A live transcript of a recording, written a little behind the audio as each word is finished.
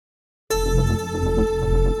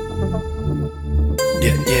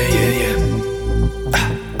Yeah, yeah, yeah, yeah.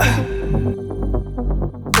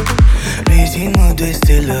 Risimo due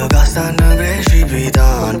stelle che stanno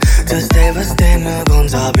precipitando. Se stai vestendo con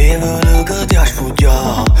sapevole che ti aș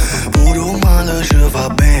fugia. Pure o male ci fa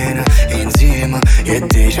bene insieme. E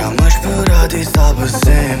diciamo sperate sta per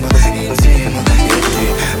sempre insieme. E te,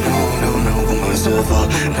 no, no, no, come se fa?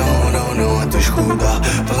 No, no, no, te scuda.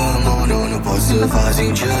 Per mo non posso fare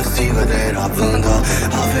sincer, sti vedere a vânda.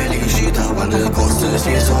 A felicità quando costă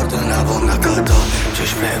si sortă una buona cata.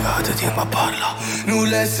 Ce-și pregată timp a parla. Nu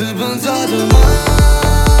le-si pensato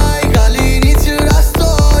mai che all'inizio la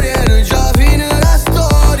storia era già fine la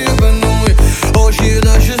storia per noi.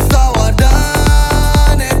 Uscita ci sta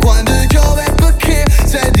guardando e quando piove perché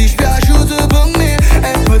sei dispiaciuto per me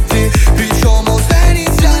e per te. Diciamo stai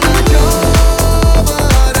iniziando a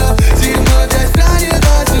giovere, siamo due strani che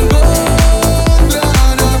si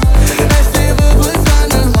incontrano e stiamo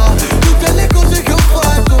pensando a tutte le cose che ho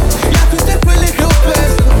fatto e a tutte quelle che ho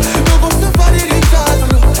perso. Non posso fare rientro.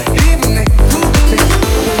 Io per me, tu per te.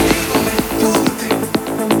 Io per me, tu per te.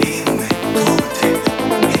 Io per me, tu per te.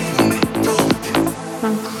 Io per me, tu per te.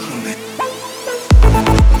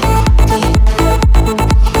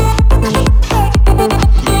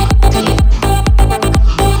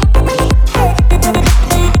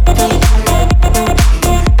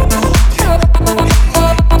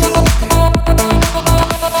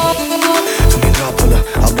 Tu mi intrappolă,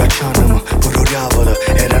 abbracciandu-mă, părureavă-lă,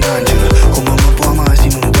 era un angel. Come mă poama si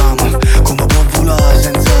nuntama, come può volare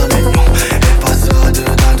senza lei. È passato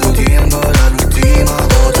tanto tempo dall'ultima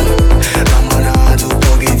volta. Ramanato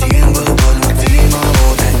pochi tempo per l'ultima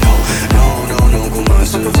volta. No, no, no, no, come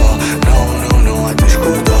si fa? No, no, no, a te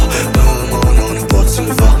scuda. Per mo non posso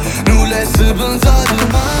fa. Nu le-si pensato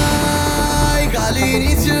mai che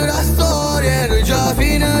all'inizio la storia era già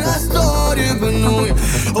fine la storia per noi.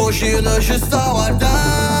 Uscita ci sta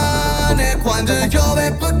guardando e quando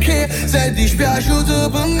piove perché sei dispiaciuto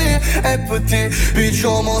per me e per te.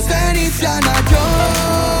 Diciamo stai iniziando a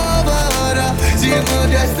giovere, siamo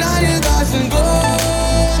due strani che si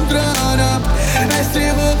incontrano e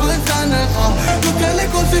stiamo pensando a tutte le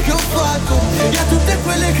cose che ho fatto e a tutte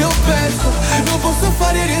quelle che ho perso. Non posso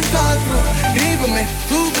fare nient'altro. Io per me,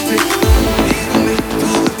 tu per te. Io per me,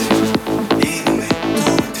 tu per te. Io per me, tu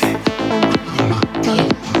per te.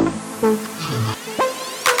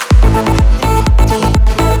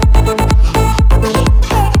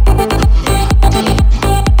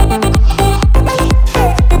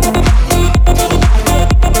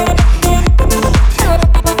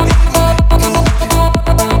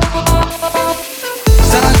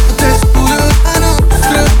 Stanotte scura la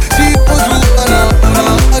nostra si può trovare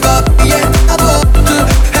una gabbietta a volte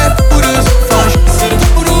eppure se facesse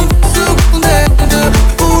pure un secondo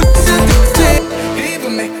pure se te. Io per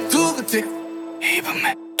me, tu per te. Io per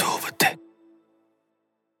me, tu per te.